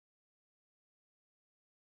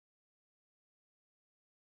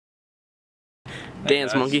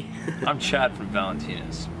Dance monkey. I'm Chad from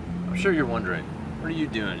Valentina's. I'm sure you're wondering, what are you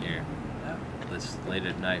doing here this late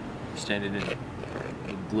at night, standing in the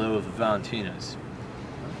glow of the Valentina's?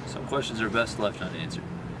 Some questions are best left unanswered.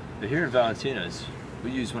 But here in Valentina's,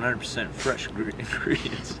 we use 100% fresh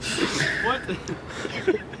ingredients. What?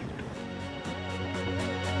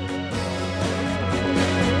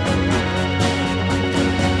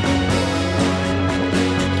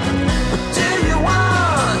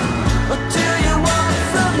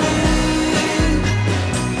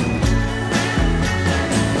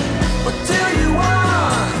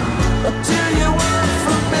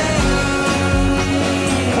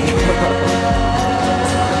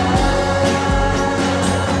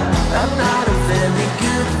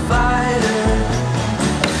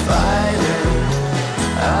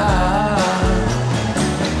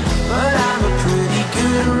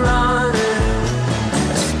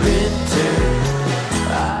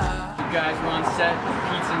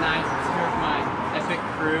 Pizza night. It's here with my epic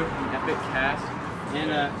crew, epic cast,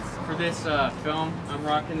 and for this film, I'm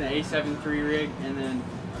rocking the A73 rig, and then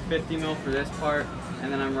a 50 mil for this part,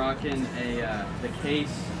 and then I'm rocking the case,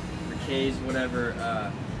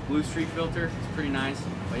 whatever, Blue Streak filter. It's pretty nice,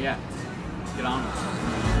 but yeah, let's get on with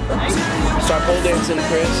it. Start pole dancing,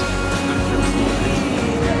 Chris.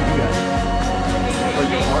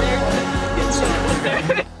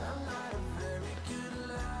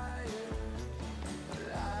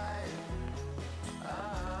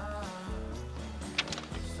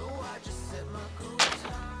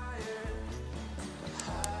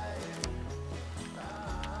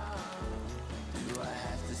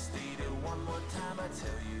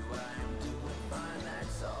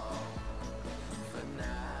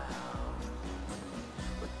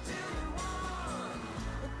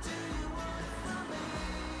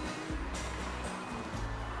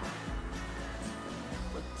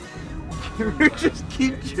 We just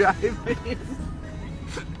keep driving.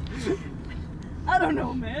 I don't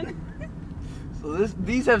know, man. So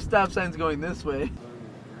these have stop signs going this way.